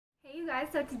Guys,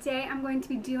 so today I'm going to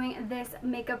be doing this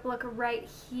makeup look right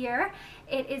here.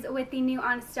 It is with the new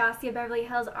Anastasia Beverly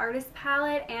Hills Artist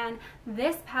Palette, and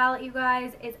this palette, you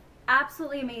guys, is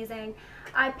absolutely amazing.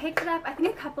 I picked it up I think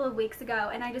a couple of weeks ago,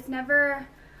 and I never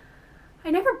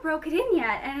broke it in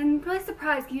yet, and I'm really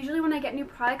surprised. Usually when I get new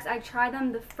products, I try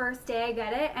them the first day I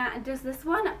get it, and just this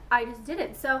one, I just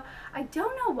didn't. So I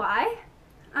don't know why,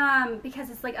 because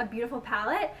it's like a beautiful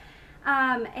palette.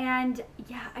 And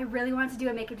yeah, I really wanted to do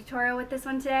a makeup tutorial with this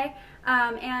one today,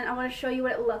 and I want to show you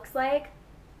what it looks like.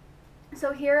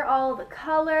 So here are all the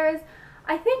colors.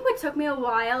 I think what took me a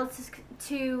while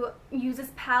to use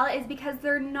this palette is because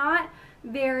they're not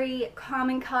very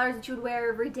common colors that you would wear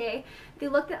every day. The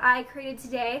look that I created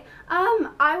today,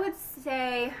 I would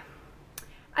say,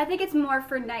 I think it's more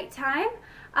for nighttime.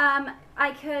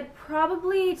 I could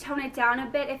probably tone it down a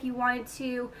bit if you wanted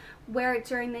to wear it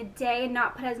during the day and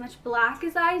not put as much black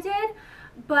as I did,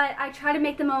 but I try to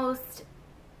make the most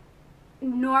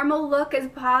normal look as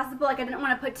possible. Like, I didn't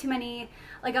want to put too many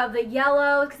like of the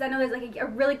yellows, because I know there's like a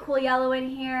really cool yellow in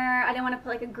here. I didn't want to put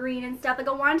like a green and stuff. Like,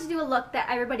 I wanted to do a look that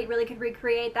everybody really could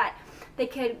recreate, that they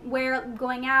could wear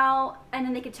going out, and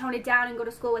then they could tone it down and go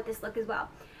to school with this look as well.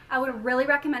 I would really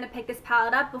recommend to pick this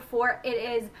palette up before it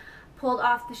is pulled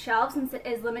off the shelf, since it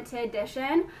is limited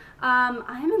edition.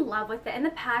 I'm in love with it, and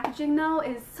the packaging though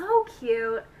is so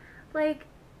cute, like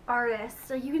artist,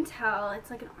 so you can tell it's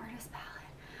like an artist palette.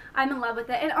 I'm in love with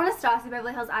it. And Anastasia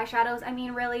Beverly Hills eyeshadows, I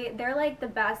mean, really, they're like the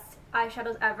best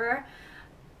eyeshadows ever.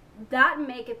 That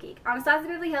Makeup Geek, Anastasia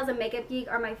Beverly Hills and Makeup Geek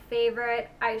are my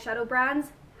favorite eyeshadow brands,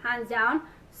 hands down.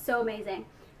 So amazing.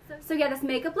 So yeah, this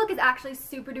makeup look is actually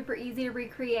super duper easy to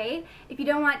recreate. If you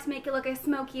don't want to make it look as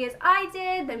smoky as I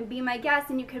did, then be my guest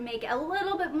and you can make it a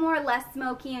little bit more less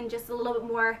smoky and just a little bit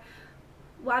more,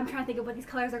 well, I'm trying to think of what these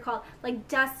colors are called, like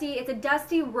dusty. It's a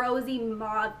dusty, rosy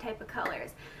mauve type of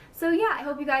colors. So yeah, I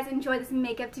hope you guys enjoy this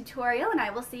makeup tutorial, and I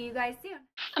will see you guys soon.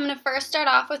 I'm going to first start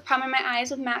off with priming my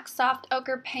eyes with MAC Soft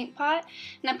Ochre Paint Pot,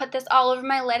 and I put this all over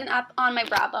my lid and up on my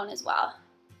brow bone as well.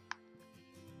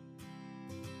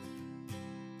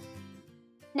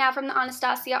 Now from the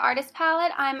Anastasia Artist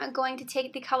Palette, I'm going to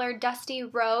take the color Dusty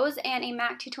Rose and a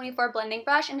MAC 224 blending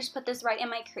brush and just put this right in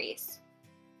my crease.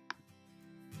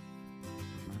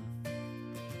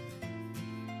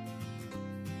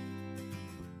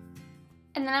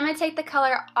 And then I'm going to take the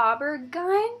color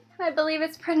Aubergine, I believe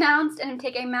it's pronounced, and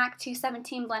take a MAC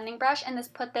 217 blending brush and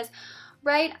just put this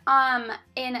right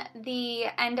in the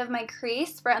end of my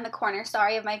crease, right on the corner,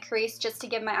 sorry, of my crease, just to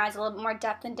give my eyes a little bit more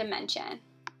depth and dimension.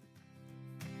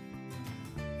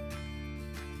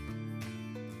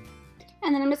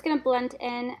 And then I'm just going to blend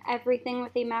in everything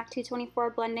with a MAC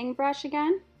 224 blending brush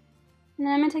again. And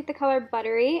then I'm going to take the color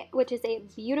Buttery, which is a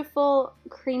beautiful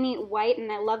creamy white,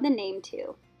 and I love the name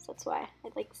too. So that's why I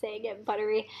like saying it,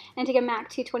 Buttery. And take a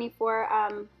MAC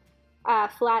 224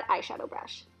 flat eyeshadow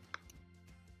brush.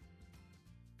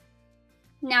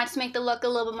 Now to make the look a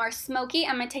little bit more smoky,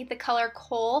 I'm going to take the color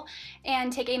Coal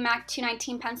and take a MAC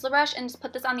 219 pencil brush and just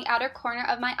put this on the outer corner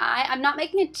of my eye. I'm not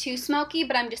making it too smoky,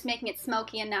 but I'm just making it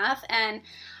smoky enough, and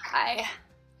I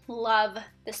love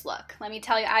this look. Let me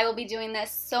tell you, I will be doing this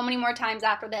so many more times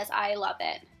after this. I love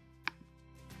it.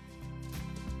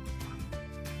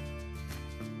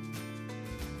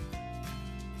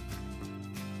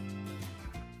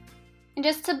 And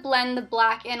just to blend the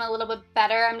black in a little bit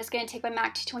better, I'm just going to take my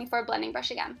MAC 224 blending brush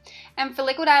again. And for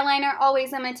liquid eyeliner,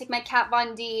 always I'm going to take my Kat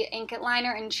Von D Ink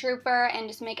Liner in Trooper and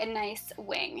just make a nice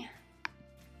wing.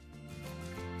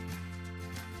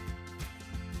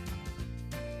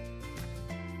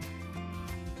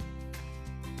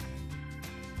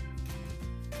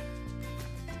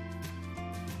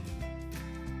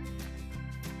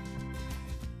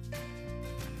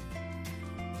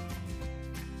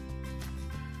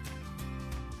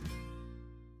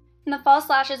 And the false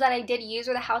lashes that I did use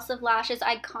were the House of Lashes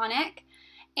Iconic,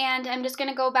 and I'm just going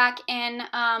to go back in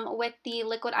with the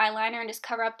liquid eyeliner and just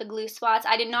cover up the glue spots.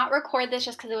 I did not record this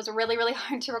just because it was really, really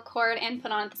hard to record and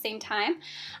put on at the same time.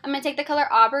 I'm going to take the color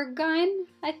Aubergine,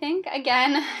 I think,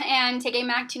 again, and take a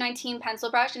MAC 219 pencil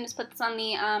brush and just put this on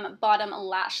the bottom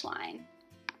lash line.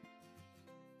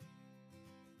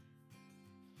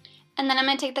 And then I'm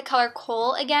going to take the color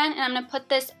Coal again, and I'm going to put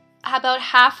this about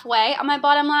halfway on my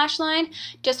bottom lash line,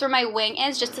 just where my wing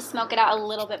is, just to smoke it out a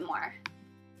little bit more.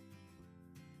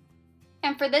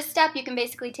 And for this step, you can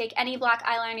basically take any black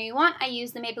eyeliner you want. I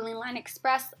use the Maybelline Line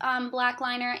Express black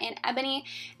liner in Ebony,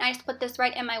 and I just put this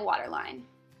right in my waterline.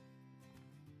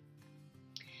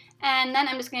 And then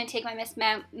I'm just going to take my Miss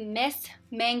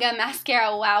Manga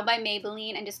Mascara Wow by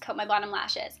Maybelline and just coat my bottom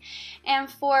lashes. And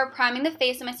for priming the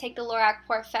face, I'm going to take the Lorac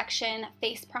Porefection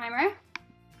Face Primer.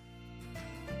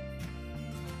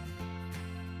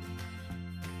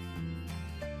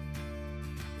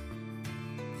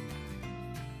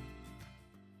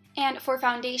 And for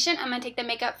foundation, I'm going to take the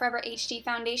Makeup Forever HD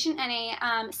foundation and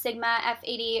a Sigma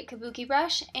F80 Kabuki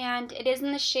brush, and it is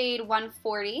in the shade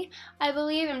 140, I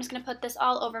believe. I'm just going to put this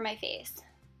all over my face.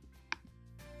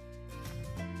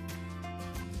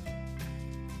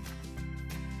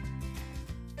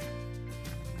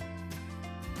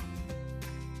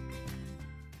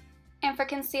 And for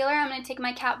concealer, I'm going to take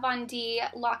my Kat Von D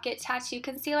Lock-It Tattoo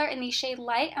Concealer in the shade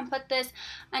Light and put this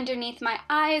underneath my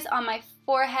eyes, on my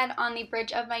forehead, on the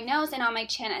bridge of my nose, and on my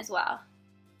chin as well.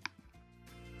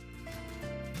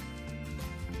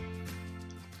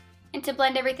 And to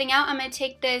blend everything out, I'm going to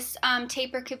take this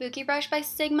Taper Kabuki brush by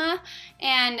Sigma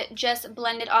and just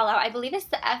blend it all out. I believe it's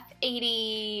the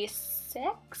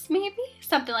F86, maybe?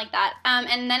 Something like that.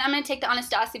 And then I'm going to take the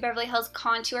Anastasia Beverly Hills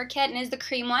Contour Kit, and it's the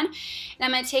cream one. And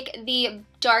I'm going to take the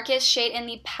darkest shade in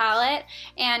the palette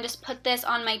and just put this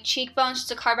on my cheekbones just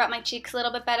to carve out my cheeks a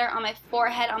little bit better, on my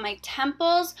forehead, on my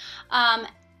temples, on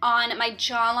my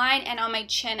jawline, and on my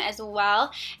chin as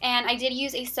well. And I did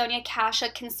use a Sonia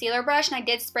Kashuk concealer brush, and I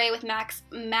did spray with MAC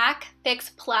Fix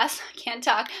Plus, can't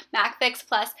talk, MAC Fix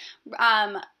Plus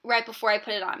right before I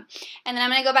put it on. And then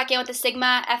I'm going to go back in with the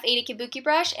Sigma F80 Kabuki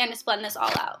brush and just blend this all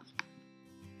out.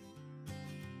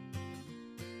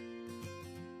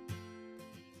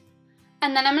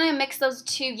 And then I'm going to mix those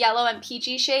two yellow and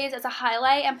peachy shades as a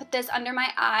highlight and put this under my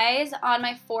eyes, on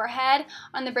my forehead,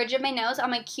 on the bridge of my nose,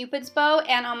 on my Cupid's bow,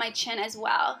 and on my chin as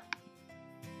well.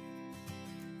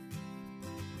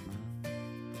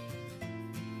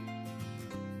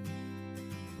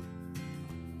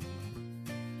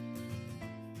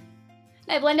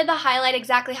 I blended the highlight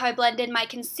exactly how I blended my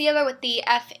concealer with the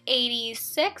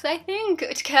F86, I think,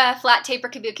 flat taper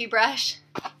Kabuki brush.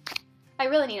 I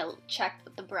really need to check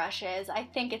what the brush is. I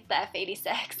think it's the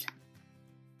F86.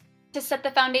 To set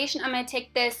the foundation, I'm going to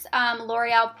take this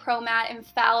L'Oreal Pro Matte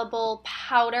Infallible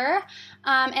Powder,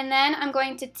 and then I'm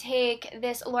going to take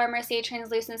this Laura Mercier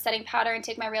Translucent Setting Powder and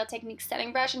take my Real Techniques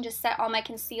setting brush and just set all my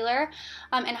concealer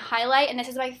and highlight. And this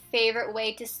is my favorite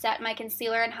way to set my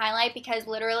concealer and highlight because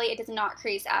literally it does not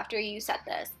crease after you set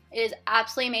this. It is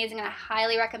absolutely amazing, and I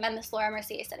highly recommend this Laura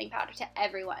Mercier Setting Powder to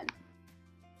everyone.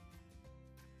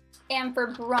 And for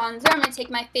bronzer, I'm going to take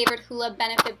my favorite Hoola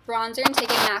Benefit bronzer and take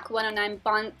a MAC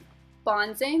 109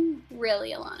 bronzing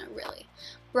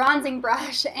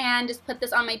brush and just put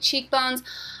this on my cheekbones,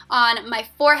 on my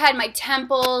forehead, my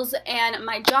temples, and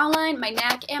my jawline, my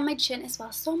neck, and my chin as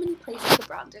well. So many places the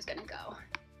bronzer is going to go.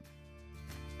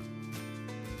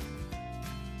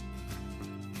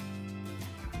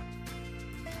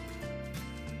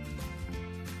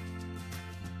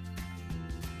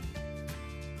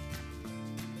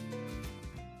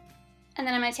 And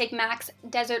then I'm going to take MAC's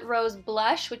Desert Rose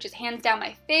Blush, which is hands down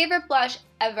my favorite blush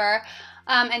ever,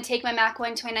 and take my MAC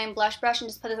 129 blush brush and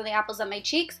just put it on the apples of my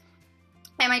cheeks,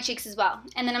 and my cheeks as well.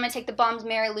 And then I'm going to take the Balm's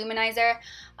Mary Luminizer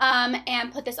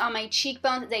and put this on my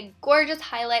cheekbones. It's a gorgeous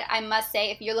highlight, I must say.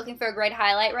 If you're looking for a great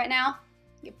highlight right now,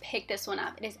 you pick this one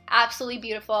up. It is absolutely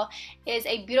beautiful. It is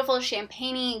a beautiful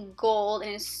champagne-y gold,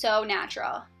 and it is so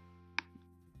natural.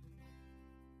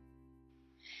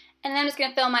 And then I'm just going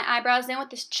to fill my eyebrows in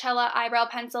with this Chella eyebrow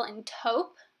pencil in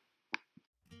Taupe.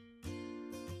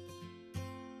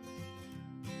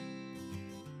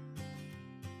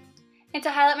 And to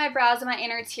highlight my brows and my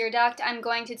inner tear duct, I'm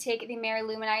going to take the Mary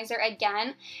Luminizer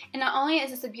again. And not only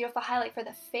is this a beautiful highlight for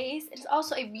the face, it is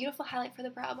also a beautiful highlight for the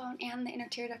brow bone and the inner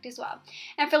tear duct as well.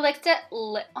 And for lipstick,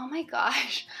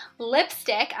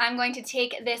 I'm going to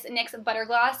take this NYX Butter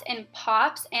Gloss in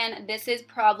Pops, and this is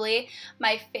probably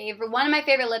my favorite, one of my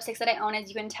favorite lipsticks that I own, as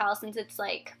you can tell, since it's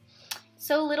like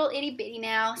so little itty bitty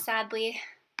now, sadly.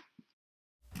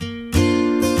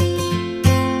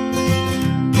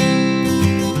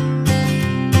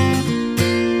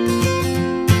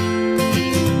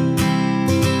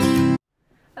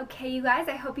 Okay, you guys,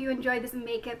 I hope you enjoyed this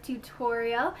makeup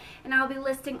tutorial, and I'll be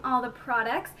listing all the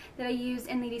products that I used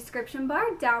in the description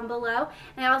bar down below,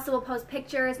 and I also will post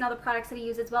pictures and all the products that I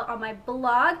use as well on my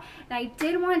blog. And I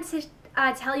did want to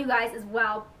tell you guys as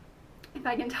well, if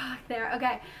I can talk there,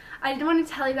 okay, I did want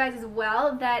to tell you guys as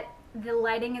well that the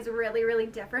lighting is really, really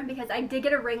different because I did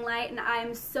get a ring light, and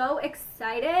I'm so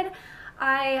excited.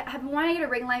 I have been wanting to get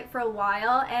a ring light for a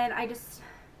while, and I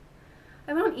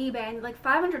went on eBay and like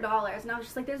 $500, and I was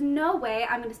just like, there's no way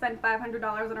I'm going to spend $500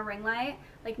 on a ring light.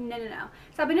 Like, no.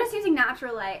 So I've been just using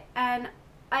natural light, and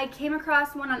I came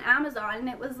across one on Amazon and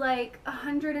it was like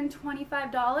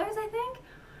 $125, I think,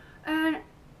 and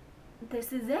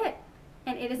this is it.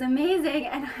 And it is amazing,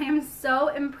 and I am so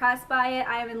impressed by it.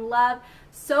 I am in love.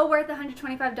 So worth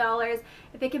 $125.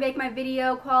 If it can make my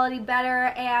video quality better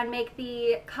and make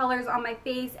the colors on my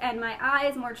face and my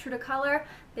eyes more true to color,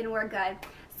 then we're good.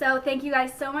 So thank you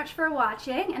guys so much for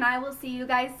watching, and I will see you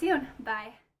guys soon.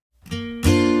 Bye.